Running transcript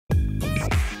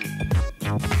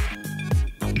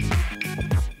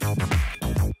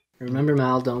Remember,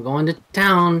 Mal, don't go into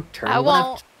town. Turn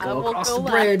left. Go across the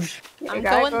bridge. I'm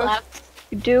going left.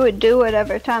 Do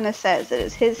whatever Thomas says. It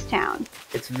is his town.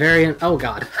 It's very... Oh,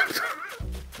 God.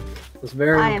 It's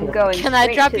very I am important. going Can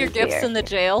I drop to your the gifts pier. in the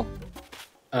jail?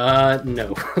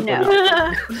 No.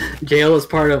 No. Jail is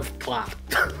part of plot.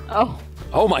 Oh.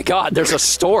 Oh my God! There's a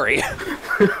story.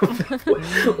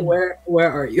 Where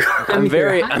are you? I'm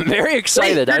very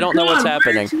excited. I don't know what's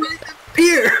happening.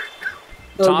 Pier.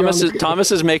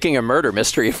 Thomas is making a murder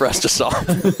mystery for us to solve.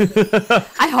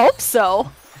 I hope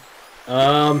so.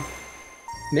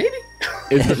 Maybe.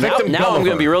 Now I'm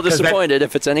going to be real disappointed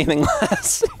if it's anything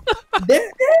less. There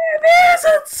is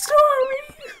a story.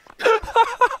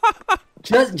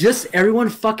 Just everyone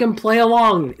fucking play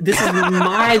along. This is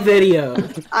my video.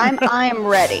 I'm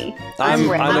ready. I'm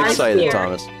excited, here.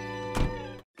 Thomas.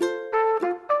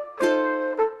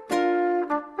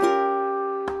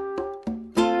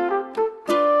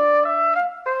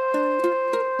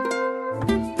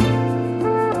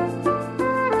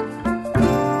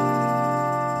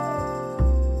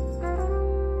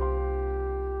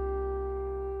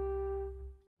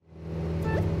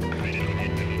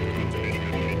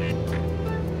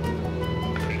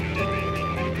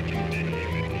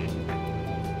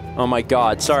 Oh Oh my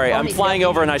God! Sorry, I'm flying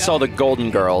over and I saw the Golden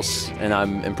Girls, and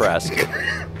I'm impressed.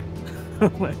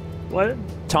 What?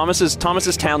 Thomas's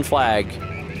town flag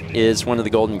is one of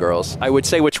the Golden Girls. I would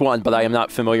say which one, but I am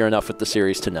not familiar enough with the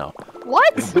series to know.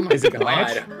 What? Is it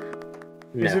Blanche?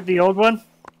 Is it the old one?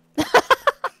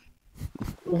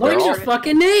 What are your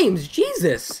fucking names?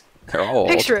 Jesus. They're all old.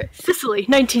 Picture it. Sicily,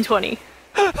 1920.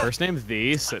 First name's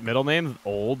the, middle name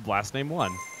old, last name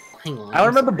one. I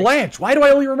remember Blanche. Why do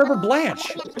I only remember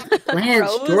Blanche? Blanche,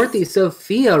 Rose? Dorothy,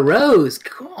 Sophia, Rose.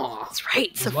 Come on. That's right,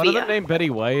 Is one of them Sophia. named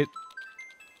Betty White?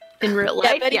 In real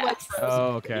Yeah, life, Betty yeah. White's Rose. Oh,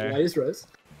 okay. Why is Rose?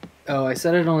 Oh, I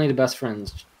said it only to best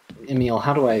friends. Emil,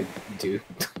 how do I do?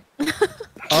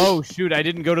 Oh, shoot, I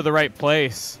didn't go to the right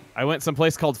place. I went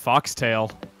someplace called Foxtail.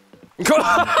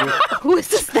 Who is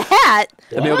that?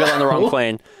 Emil got on the wrong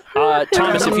plane.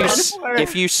 Thomas,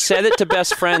 if you set it to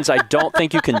best friends, I don't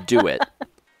think you can do it.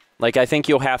 Like, I think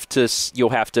you'll have to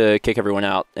kick everyone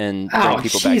out and bring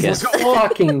people Jesus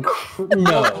back in. fucking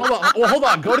no. Hold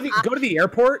on. Go to the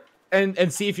airport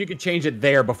and see if you can change it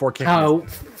there before kicking. Oh,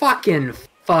 fucking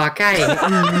fuck.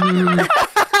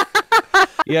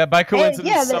 Yeah, by coincidence,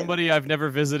 yeah, somebody I've never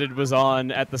visited was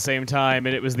on at the same time,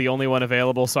 and it was the only one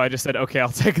available, so I just said, okay, I'll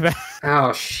take that.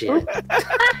 Oh, shit.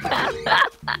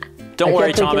 Don't I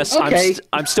worry, kept thinking, Thomas. okay.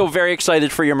 I'm still very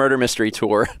excited for your murder mystery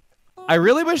tour. I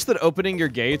really wish that opening your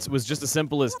gates was just as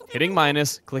simple as hitting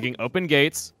minus, clicking open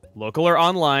gates, local or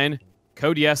online,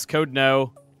 code yes, code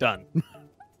no, done.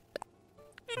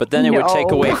 But then it would take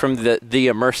No. away from the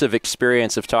immersive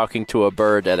experience of talking to a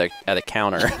bird at a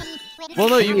counter. Well,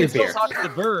 no, you Give me a can still beer. talk to the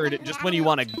bird just when you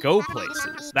want to go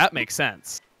places. That makes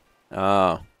sense.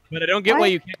 Oh. But I don't get why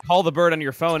you can't call the bird on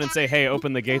your phone and say, hey,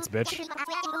 open the gates, bitch.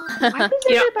 Why does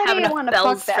You don't have everybody enough want to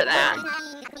bells fuck for that that.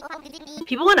 bird?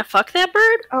 People want to fuck that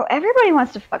bird? Oh, everybody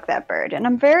wants to fuck that bird, and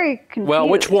I'm very confused. Well,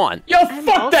 which one? Yo,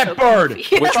 fuck that bird!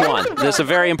 Which one? This is a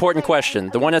very important question.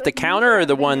 The one at the counter or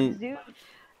the one...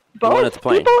 Both one at the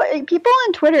plane? people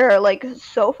on Twitter are like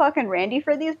so fucking randy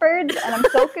for these birds, and I'm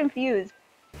so confused.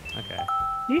 Okay.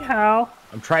 Yeehaw.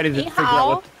 I'm trying to figure out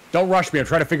what. Don't rush me. I'm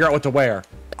trying to figure out what to wear.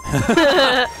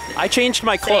 I changed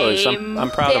my clothes.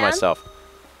 I'm proud of Dan? myself.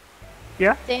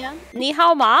 Dan? Ni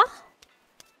hao ma?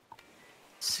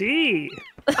 See.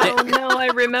 Oh no, I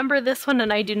remember this one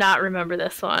and I do not remember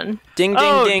this one. Ding, ding,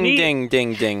 Oh, ding, neat. ding,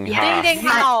 ding, ding, ha. Ding ding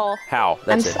how? How? I'm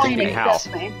That's it. Ding, signing ding, it how. this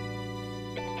way.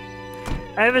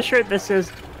 I have a shirt that says,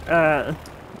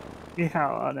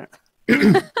 yeehaw on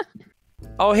it.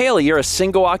 Oh, Haley, you're a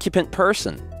single occupant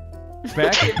person.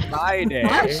 Back in my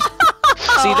day.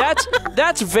 See,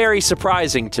 that's very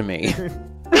surprising to me.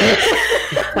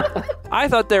 I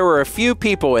thought there were a few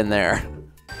people in there.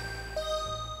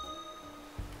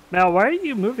 Now, why are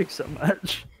you moving so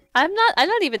much? I'm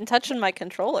not even touching my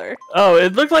controller. Oh,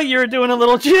 it looked like you were doing a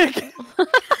little jig.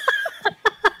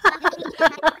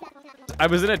 I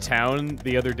was in a town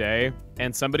the other day,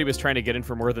 and somebody was trying to get in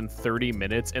for more than 30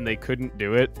 minutes, and they couldn't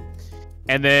do it.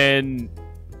 And then,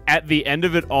 at the end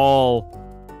of it all,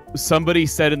 somebody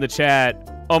said in the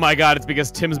chat, oh my god, it's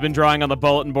because Tim's been drawing on the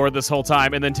bulletin board this whole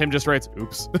time, and then Tim just writes,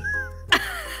 oops.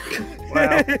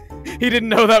 Wow. He didn't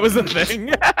know that was a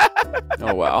thing.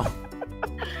 Oh, wow.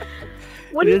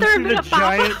 Wouldn't there have Didn't been a see the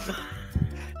giant. pop-up?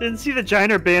 Didn't see the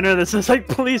giant banner that says like,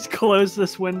 please close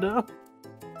this window.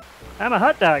 I'm a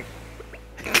hot dog.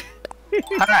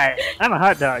 Hi, I'm a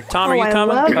hot dog. Tom, Oh, are you I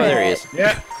coming? love Oh, there he it. is.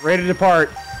 Yeah, ready to depart.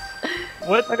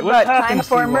 What What about time toppings do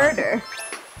for you want? murder?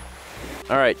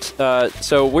 All right.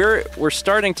 So we're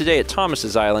starting today at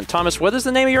Thomas's island. Thomas, what is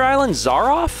the name of your island?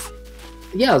 Zaroff?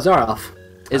 Yeah, Zaroff.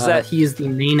 Is that he is the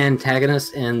main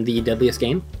antagonist in the Deadliest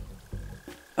Game?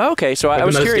 Okay, so I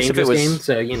was curious if it was. Game,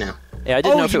 so you know. Yeah, I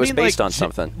didn't know if it was mean, based like, on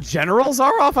something. General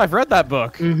Zaroff? I've read that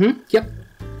book. Mm-hmm. Yep.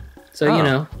 So Oh. you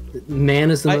know,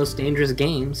 man is the most dangerous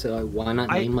game. So why not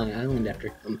name my island after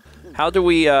him? How do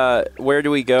we? Where do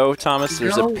we go, Thomas?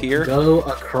 There's a pier. Go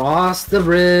across the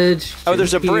bridge. Oh, to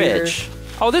there's the a pier. bridge.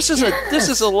 Oh, this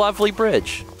is a lovely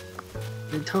bridge.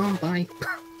 Tom, bye.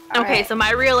 Okay, so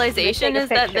my realization Take a is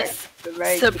that picture. this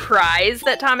Right. surprise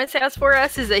that Thomas has for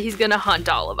us is that he's gonna hunt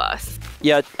all of us.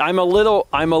 Yeah, I'm a little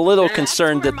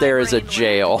concerned where that my there is a brain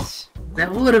jail. went.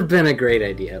 That would have been a great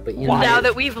idea, but you know. Now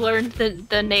that we've learned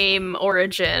the name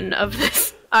origin of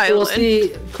this island. Well,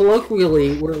 see,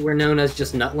 colloquially, we're known as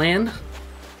just Nutland.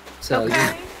 So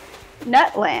Okay.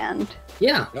 Nutland.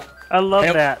 yeah. I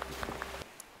love that.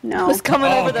 No. Who's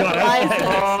coming over the God. horizon?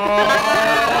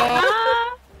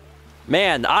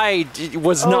 Man, I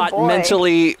was Oh, not boy.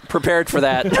 mentally prepared for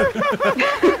that.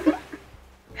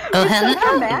 Oh, hello.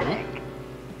 Dramatic.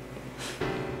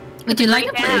 Would you like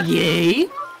to play yay?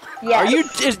 Yes. Are you?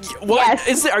 What is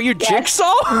Yes. it? Are you Yes.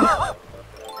 Jigsaw?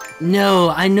 No,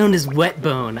 I'm known as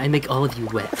Wetbone. I make all of you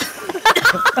wet.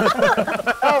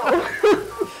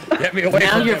 Get me away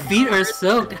Now from your him. feet are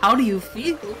soaked. How do you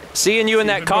feel? Seeing you in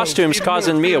that costume's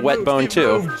causing me a wet bone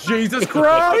too. Oh, Jesus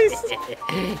Christ!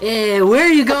 Where are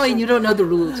you going? You don't know the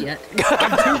rules yet.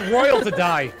 I'm too royal to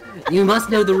die. You must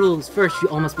know the rules. First, you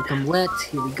almost become wet.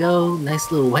 Here we go.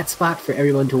 Nice little wet spot for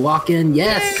everyone to walk in.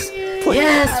 Yes.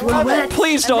 Yes, we're wet.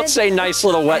 Please don't say nice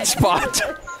little wet spot.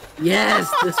 Yes,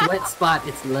 this wet spot.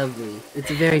 It's lovely. It's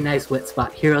a very nice wet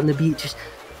spot here on the beach.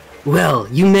 Well,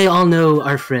 you may all know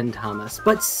our friend Thomas,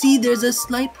 but see, there's a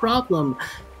slight problem.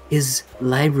 His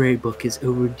library book is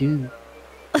overdue.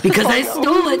 Because I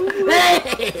stole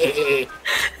it!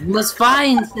 You must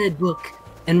find said book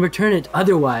and return it,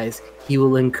 otherwise he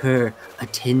will incur a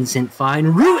 10-cent fine,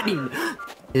 ruining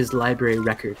his library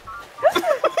record.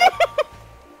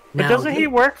 But doesn't he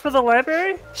work for the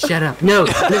library? Shut up. No,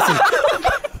 listen.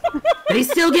 They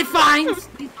still get fines.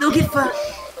 They still get fines.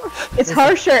 It's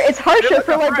harsher. It's harsher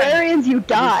for librarians. You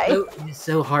die. It is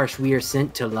so harsh. We are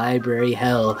sent to library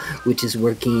hell, which is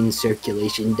working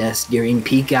circulation desk during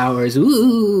peak hours.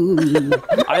 Ooh.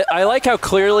 I like how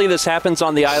clearly this happens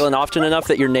on the island often enough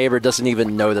that your neighbor doesn't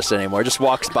even know this anymore. Just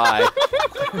walks by.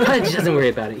 Doesn't worry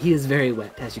about it. He is very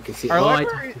wet, as you can see. Our Oh, I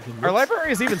library, talked to him. our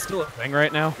library is even still a thing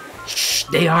right now. Shh,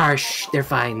 they are. Shh, they're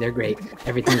fine. They're great.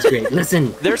 Everything's great.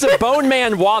 Listen. There's a bone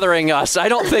man wathering us. I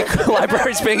don't think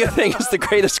libraries being a thing is the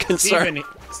greatest concern.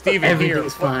 Steven, here.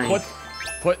 Everything's fine. I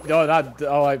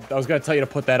was gonna tell you to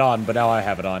put that on, but now I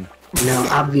have it on. No,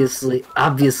 obviously,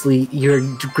 you're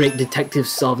a great detective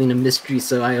solving a mystery,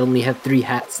 so I only have 3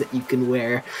 hats that you can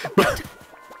wear. But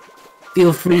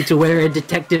feel free to wear a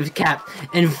detective cap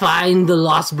and find the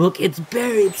lost book. It's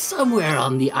buried somewhere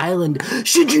on the island.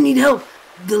 Should you need help,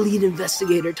 the lead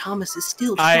investigator, Thomas, is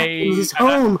still trapped in his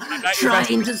home,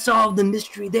 trying to solve the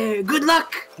mystery there. Good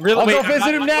luck! I'll go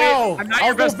visit him now. I'm not I'll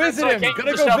your go best friend, visit so I him. can't Gonna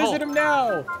use a go shovel. visit him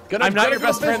now. I'm not your go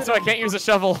best friend, visit so I him. can't use a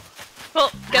shovel. Well,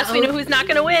 guess we know who's not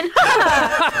gonna win.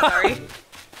 Sorry.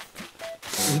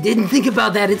 We didn't think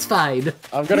about that, it's fine.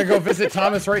 I'm gonna go visit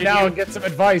Thomas right now and get some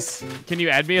advice. Can you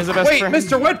add me as a best Wait, friend?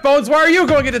 Mr. Wetbones, why are you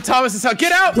going into Thomas's house?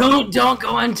 Get out! Don't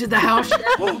go into the house yet.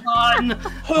 Hold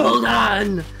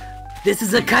on. This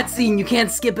is a cutscene, you can't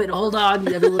skip it. Hold on,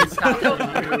 everyone stop.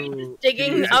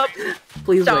 Digging up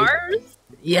Please wait. stars?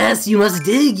 Yes, you must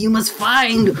dig, you must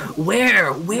find.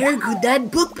 Where could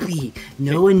that book be?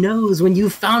 No one knows. When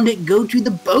you found it, go to the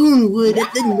Bonewood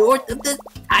at the north of the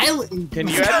island. Can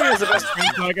you add me as a best friend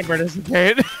so I can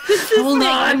participate? Hold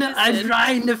on, I'm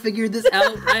trying to figure this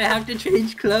out. I have to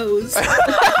change clothes.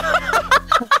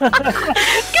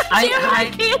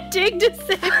 I can't dig to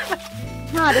save.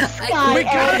 Not a sky. We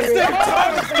gotta save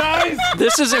Thomas, guys!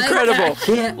 This is incredible.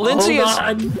 Hold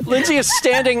Lindsay is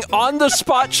standing on the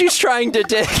spot she's trying to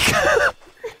dig.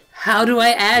 How do I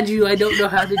add you? I don't know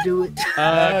how to do it.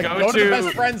 Go to the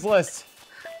best friends list.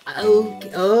 Oh.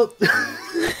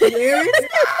 Where is it?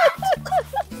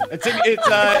 It's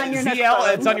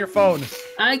ZL. It's on your phone.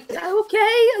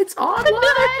 Okay, it's online.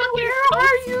 Where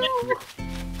are you?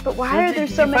 But why are there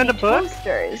so find many a book?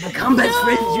 toasters? Come, best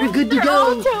friends, you're good to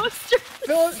go.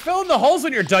 Fill in the holes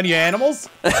when you're done, you animals.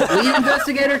 Lead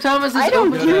investigator Thomas is I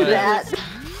don't open. do that.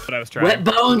 What I was trying. Wet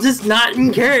Bones is not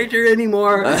in character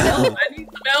anymore. Help, I need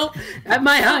some help at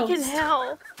my house. Fucking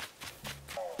hell.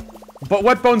 but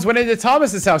Wetbones went into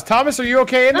Thomas's house. Thomas, are you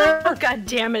okay in there? Oh, God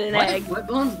damn it, an egg.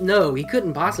 Wetbones? No, he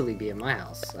couldn't possibly be in my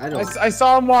house. I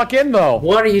saw him walk in, though.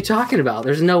 What are you talking about?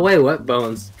 There's no way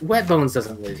Wetbones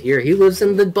doesn't live here. He lives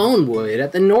in the Bonewood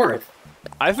at the north.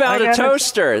 I found a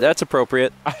toaster. That's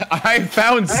appropriate. I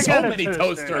found so many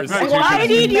toasters. Why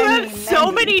did you have so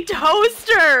many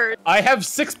toasters? I have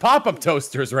 6 pop-up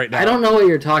toasters right now. I don't know what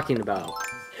you're talking about.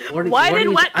 Why did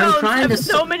Wetbones have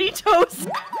so many toasters?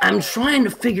 I'm trying to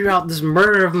figure out this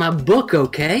murder of my book,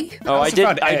 okay? Oh, I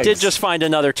did just find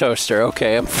another toaster.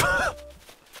 Okay.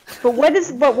 But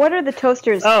what are the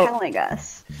toasters telling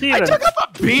us? Steven, I took up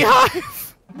a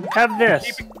beehive. Have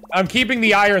this. I'm keeping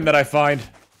the iron that I find.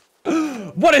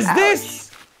 What is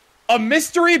this? A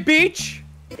mystery beach?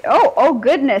 Oh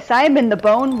goodness! I'm in the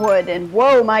Bonewood, and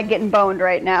whoa, am I getting boned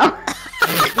right now?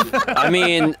 I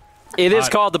mean, it is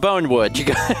called the Bonewood. You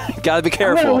gotta be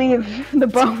careful. I'm gonna leave the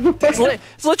Bonewood.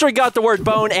 It's literally got the word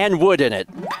bone and wood in it.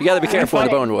 You gotta be careful on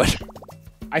the Bonewood.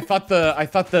 I thought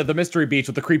the mystery beach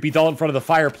with the creepy doll in front of the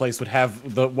fireplace would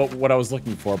have what I was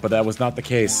looking for, but that was not the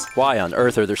case. Why on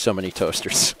earth are there so many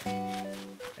toasters?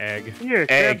 Egg. Here,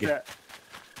 Egg.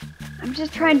 I'm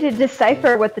just trying to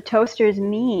decipher what the toasters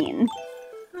mean.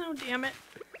 Oh, damn it.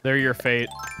 They're your fate.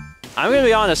 I'm gonna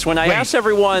be honest. When I asked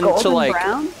everyone to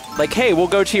like, hey, we'll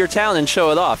go to your town and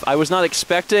show it off, I was not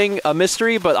expecting a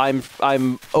mystery, but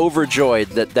I'm overjoyed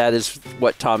that is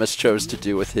what Thomas chose to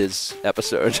do with his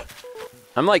episode.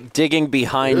 I'm like digging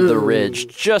behind the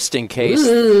ridge just in case.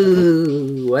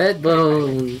 Ooh,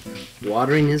 Wetbone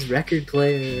watering his record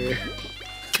player.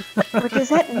 What does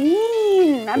that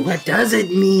mean? What does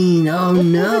it mean? Oh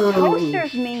no! What do the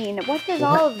toasters mean? What does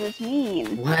all of this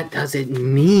mean? What does it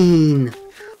mean?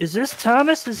 Is this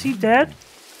Thomas? Is he dead?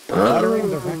 Watering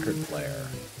the record player.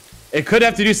 It could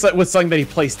have to do with something that he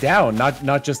placed down,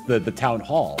 not just the town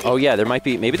hall. Oh yeah, there might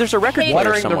be. Maybe there's a record player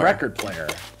Watering somewhere. the record player.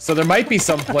 So there might be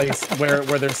some place where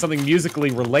there's something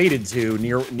musically related to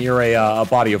near a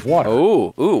body of water.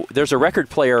 Ooh, there's a record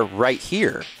player right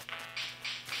here.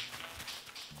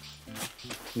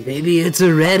 Maybe it's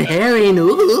a red herring.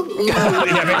 Ooh.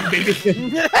 Yeah,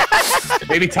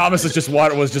 maybe Thomas was just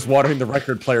watering the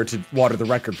record player to water the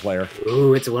record player.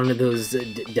 Ooh, it's one of those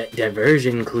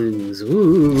diversion clues.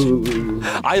 Ooh.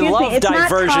 I love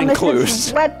diversion clues.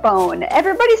 It's Wetbone.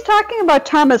 Everybody's talking about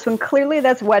Thomas when clearly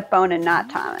that's Wetbone and not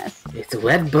Thomas. It's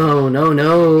Wetbone. Oh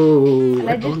no. And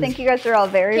I just think you guys are all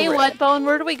very Hey, rude. Wetbone,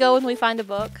 where do we go when we find a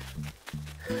book?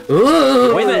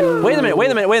 Ooh. Wait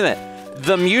a minute.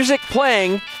 The music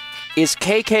playing is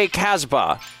KK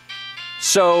Casbah.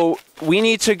 So we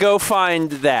need to go find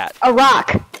that. A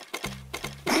rock.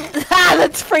 Ah,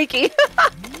 that's freaky.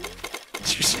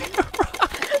 Did you say a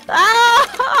rock?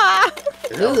 Ah!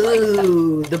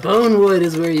 Ooh, the Bonewood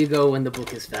is where you go when the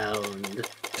book is found.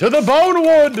 To the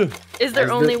Bonewood! Is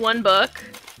there only one book?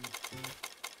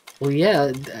 Well,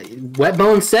 yeah,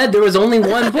 Wetbone said there was only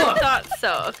one book. I thought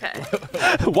so, okay.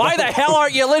 Why the hell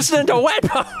aren't you listening to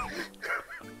Wetbone?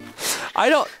 I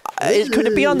don't. Could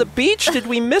it be on the beach? Did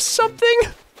we miss something?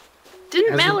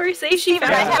 Didn't Mallory say she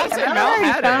found it?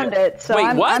 I found it, so Wait,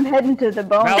 I'm heading to the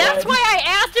bone. That's why I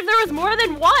asked if there was more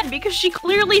than one, because she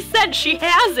clearly said she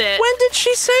has it. When did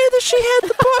she say that she had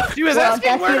the book? She was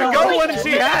asking where to go when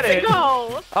she had it.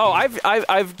 No. Oh,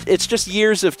 I've. It's just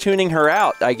years of tuning her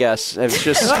out, I guess. It's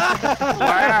just.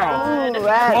 Wow. Ooh,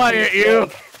 right. Quiet you.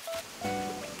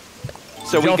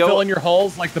 So Did we y'all go. fill in your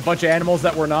holes like the bunch of animals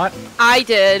that were not? I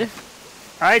did.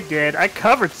 I did. I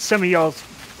covered some of y'all's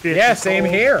fish. Yeah, same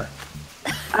here.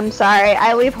 I'm sorry,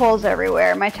 I leave holes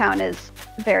everywhere. My town is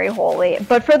very holy.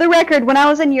 But for the record, when I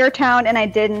was in your town and I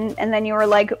didn't, and then you were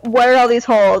like, what are all these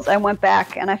holes? I went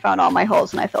back and I found all my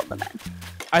holes and I filled them in.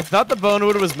 I thought the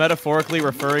Bonewood was metaphorically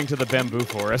referring to the bamboo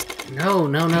forest. No,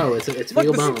 it's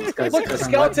real bones. Look,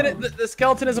 the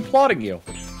skeleton is applauding you.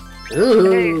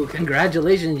 Ooh,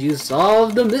 congratulations, you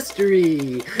solved the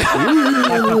mystery. But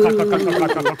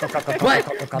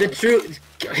the true...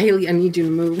 Haley, I need you to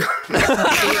move.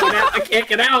 I can't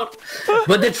get out.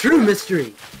 But the true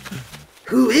mystery.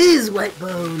 Who is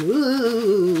Wetbone?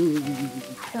 Ooh.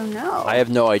 I don't know. I have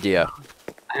no idea.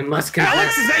 I must confess...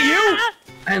 Alex, is that you?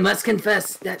 I must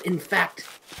confess that, in fact...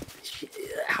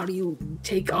 How do you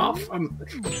take off? It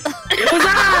was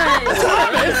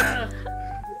I!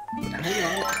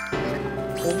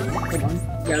 Hold on.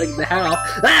 Gotta get the hat off.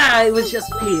 Ah, it was just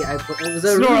me. It was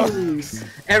a ruse.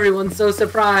 Everyone's so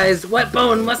surprised.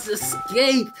 Wetbone must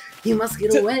escape. He must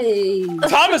get away.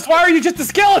 Thomas, why are you just a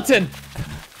skeleton?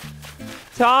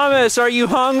 Thomas, are you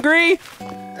hungry?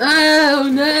 Oh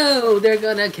no, they're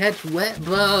gonna catch wet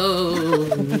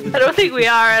bone. I don't think we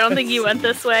are. I don't think you went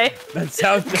this way. That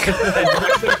sounds to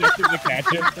catch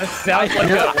it. That sounds like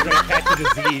we're gonna catch a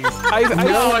disease.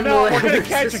 We're gonna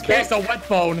catch a case of wet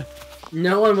bone.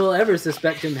 No one will ever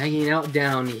suspect him hanging out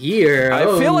down here. I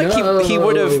feel like he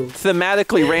would have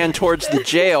thematically ran towards the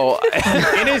jail.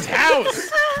 In his house!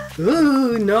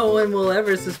 Ooh, no one will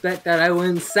ever suspect that I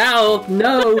went south.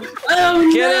 No.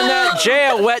 Oh, Get in that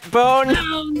jail, wet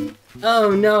bone!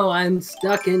 Oh no, I'm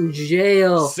stuck in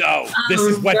jail. So, this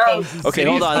is wet bones. Okay,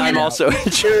 hold on, I'm also...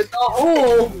 There's a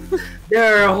hole.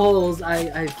 There are holes.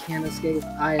 I can't escape.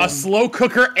 A slow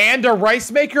cooker and a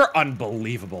rice maker?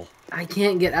 Unbelievable. I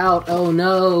can't get out. Oh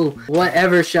no.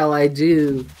 Whatever shall I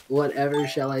do? Whatever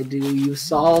shall I do? You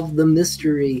solved the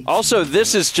mystery. Also,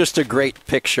 this is just a great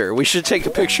picture. We should take a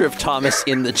picture of Thomas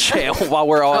in the jail while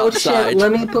we're all outside. Shit,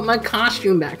 let me put my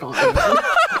costume back on.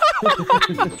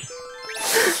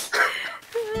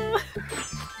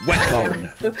 Wet bone.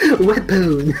 Wet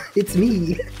bone. It's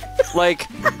me. Like,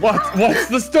 what's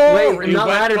the story? Wait, I'm not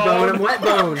ladder bone, I'm wet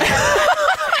bone.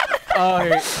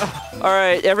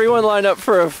 Alright, everyone line up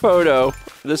for a photo.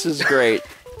 This is great.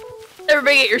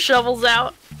 Everybody get your shovels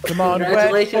out. Come on,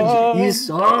 congratulations, wet bone. you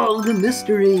solved the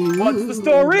mystery. What's the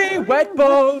story? Wet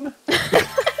bone.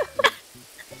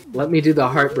 Let me do the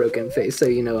heartbroken face so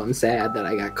you know I'm sad that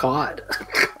I got caught.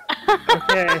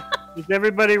 Okay, is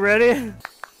everybody ready?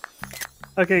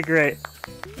 Okay, great.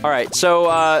 All right,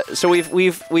 so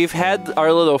we've had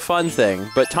our little fun thing,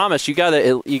 but Thomas, you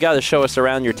gotta show us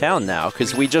around your town now,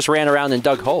 because we just ran around and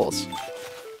dug holes.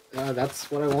 That's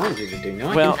what I wanted you to do.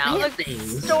 Now well, I can Now see the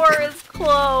things. store is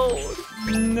closed.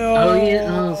 No. Oh yeah.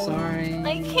 Oh, sorry.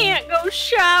 I can't go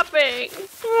shopping.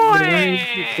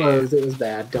 It's closed. It was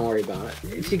bad. Don't worry about it.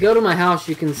 If you go to my house,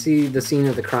 you can see the scene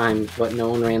of the crime, but no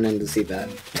one ran in to see that.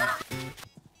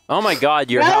 Oh my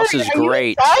God, your house is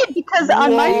great. Because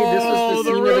on my this was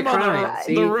the scene of the crime.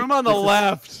 See? The room on the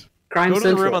left. Crime Go to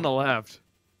Central. the room on the left.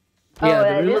 Yeah,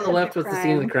 Oh, the room on the left was the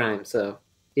scene of the crime. So,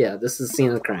 yeah, this is the scene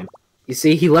of the crime. You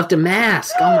see, he left a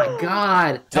mask. Oh my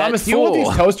God. Thomas, do you want these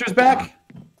toasters back?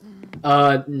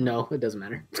 No, it doesn't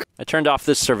matter. I turned off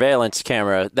this surveillance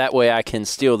camera. That way I can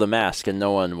steal the mask and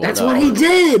no one will That's know. what he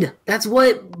did. That's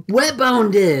what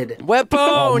Wetbone did. Wetbone,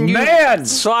 Oh, you man.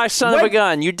 sly son of a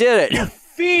gun. You did it.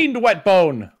 Fiend, wet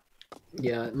bone.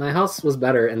 Yeah, my house was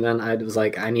better, and then I was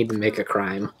like, I need to make a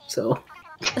crime. So,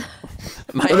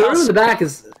 My the room in house, the back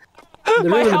is. The room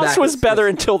my in the house back was is- better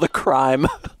until the crime.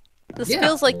 This Yeah.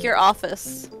 feels like your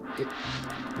office.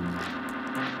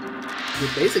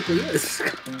 It basically is.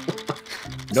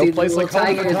 No See, place the like little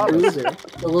home tiger for is Thomas. Bruiser.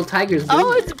 The little tiger's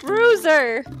Oh, Bruiser. it's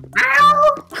Bruiser!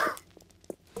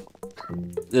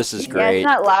 This is Yeah, great. it's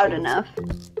not loud enough.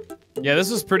 Yeah,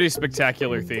 this is pretty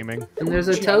spectacular theming. And there's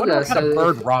a I wonder toga. what kind of So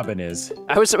bird Robin is.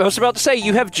 I was about to say,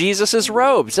 you have Jesus's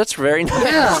robes. That's very nice.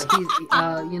 yeah,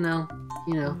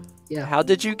 he's, yeah. How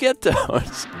did you get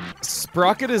those?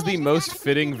 Sprocket is the most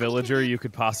fitting villager you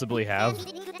could possibly have.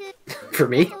 For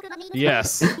me,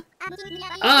 Yes.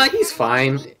 he's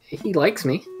fine. He likes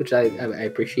me, which I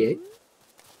appreciate.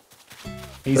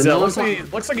 He's But no looks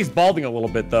one's- like he's balding a little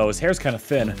bit though. His hair's kind of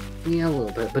thin. Yeah, a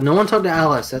little bit. But no one talked to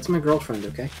Alice. That's my girlfend,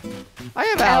 okay? I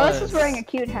have Alice is wearing a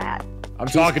cute hat. I'm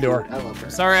talking to her. I love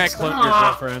her. Sorry I clumped your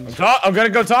girlfriend. I'm gonna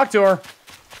go talk to her.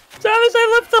 Thomas,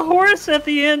 I left the horse at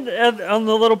the end on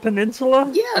the little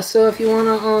peninsula. Yeah, so if you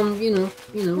wanna,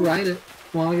 ride it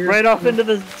while you're Right off into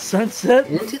the sunset.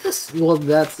 into this. Well,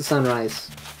 that's the sunrise.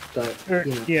 But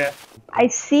Yeah. I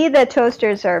see that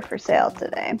toasters are for sale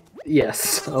today. yes.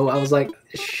 So I was like,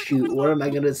 shoot, what am I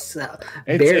gonna sell?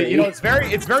 It's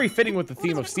it's very fitting with the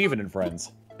theme of Steven and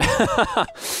Friends.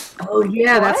 Oh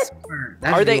yeah, that's smart.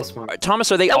 That's Are they, real smart.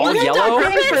 Thomas, are they all yellow?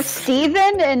 Waiting for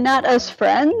Steven and not us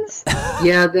friends?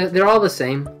 Yeah, they're all the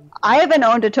same. I haven't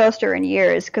owned a toaster in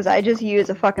years because I just use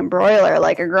a fucking broiler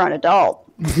like a grown adult.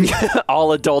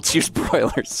 All adults use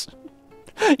broilers.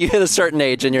 You hit a certain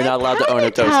age and you're not allowed to own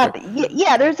a toaster.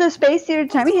 Yeah, there's a space here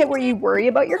time you hit where you worry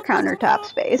about your countertop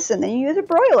space and then you use a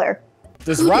broiler.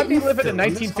 Does Rodney live at a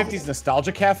 1950s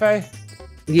nostalgia cafe?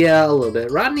 Yeah, a little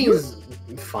bit. Rodney was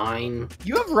fine.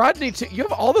 You have Rodney too. You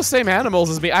have all the same animals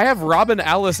as me. I have Robin,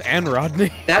 Alice, and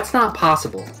Rodney. That's not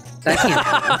possible. That can't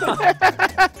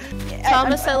happen.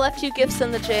 Thomas, I left you gifts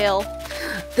in the jail.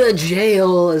 The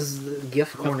jail is the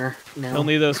gift corner now. He'll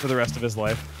need those for the rest of his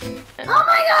life. Oh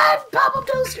my god, pop-up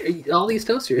toaster! All these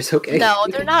toasters, okay? No,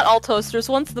 they're not all toasters.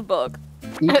 One's the book.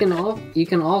 You can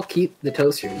all keep the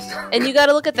toasters. And you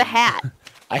gotta look at the hat.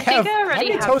 I have. I How already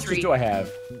many have toasters 3. do I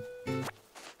have?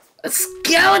 A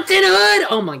skeleton hood!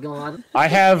 Oh my god. I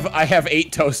have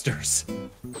 8 toasters.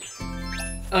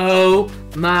 Oh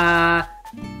my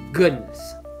goodness.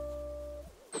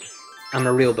 I'm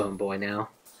a real bone boy now.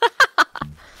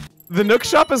 The Nook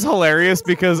shop is hilarious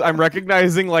because I'm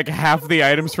recognizing like half the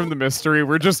items from the mystery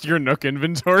were just your Nook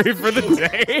inventory for the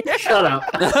day. Shut up.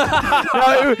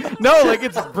 No, like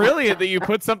it's brilliant that you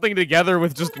put something together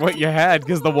with just what you had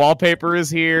because the wallpaper is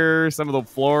here, some of the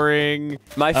flooring.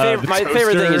 My favorite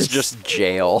thing is just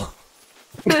jail.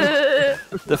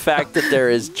 The fact that there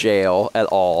is jail at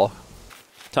all.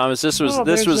 Thomas, this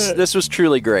was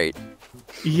truly great.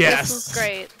 Yes, This was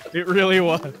great. It really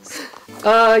was.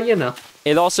 You know.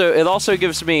 It also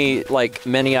gives me like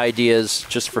many ideas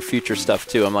just for future stuff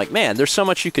too. I'm like, man, there's so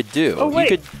much you could do. Oh,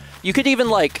 wait. You could even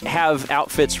like have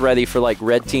outfits ready for like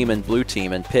red team and blue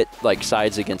team and pit like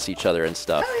sides against each other and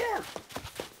stuff. Oh, yeah.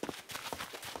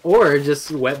 Or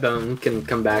just Wetbone can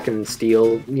come back and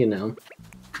steal, you know,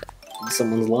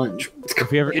 someone's lunch.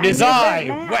 It is I,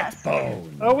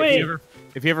 Wetbone. Oh wait.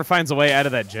 If he ever finds a way out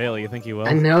of that jail, you think he will?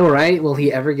 I know, right? Will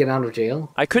he ever get out of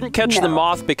jail? I couldn't catch the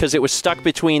moth because it was stuck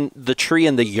between the tree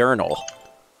and the urinal.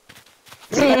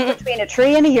 Between a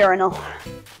tree and a urinal.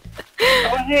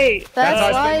 Oh hey. That's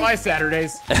how I spend my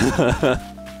Saturdays.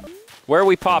 Where are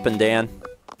we popping, Dan?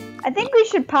 I think we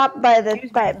should pop by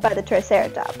the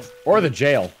Triceratops. Or the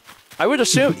jail. I would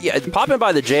assume, yeah, popping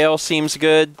by the jail seems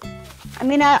good. I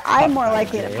mean, I'm more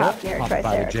likely to pop near Pop by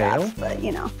the jail. Triceratops, but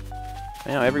you know.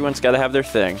 You know, everyone's got to have their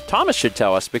thing. Thomas should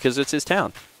tell us because it's his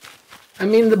town. I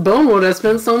mean, the Bonewood I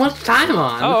spent so much time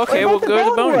on. Oh, okay, we'll go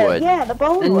to Bonewood. Yeah, the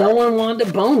Bonewood. And no one wanted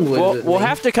to Bonewood with We'll me.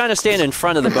 have to kind of stand in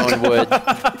front of the Bonewood.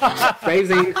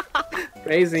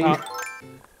 Phrasing.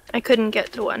 I couldn't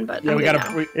get to one, but Yeah, I'm we good gotta.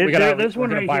 now. We gotta. There's we're one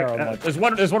gonna right buy here. our own lunch.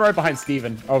 There's one right behind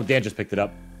Steven. Oh, Dan just picked it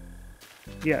up.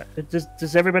 Yeah.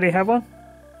 Does everybody have one?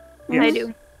 I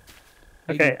do.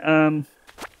 Okay.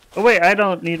 Oh wait, I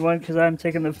don't need one because I'm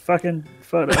taking the fucking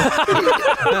photo.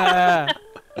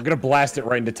 I'm gonna blast it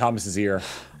right into Thomas's ear.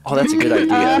 Oh, that's a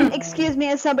good idea. Excuse me,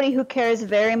 as somebody who cares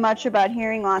very much about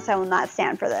hearing loss, I will not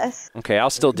stand for this. Okay, I'll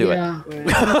still do it.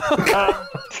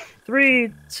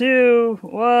 3, 2,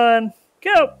 1,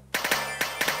 go!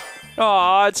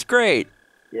 Aw, it's great.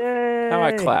 Yay! How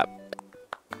I clap.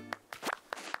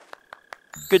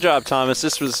 Good job, Thomas.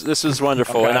 This was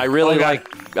wonderful, Okay. and I really like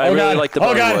the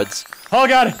Bonewoods. Oh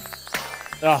god!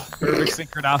 Oh, Perfect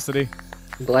synchronicity.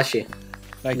 Bless you.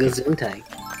 thank The you. zoom tag.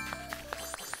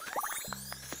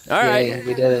 All right, Yay,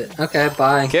 we did it. Okay,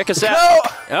 bye. kick us out.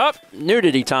 Oh,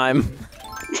 nudity time.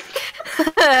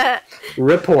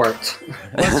 Report.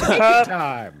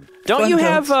 Time. Don't you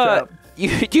have Stop. do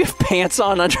you have pants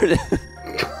on under the?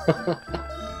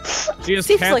 She has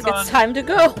Seems pants like on. it's time to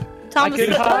go. Thomas I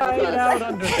can is hide out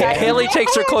under. Haley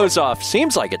takes her clothes off.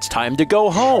 Seems like it's time to go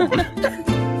home.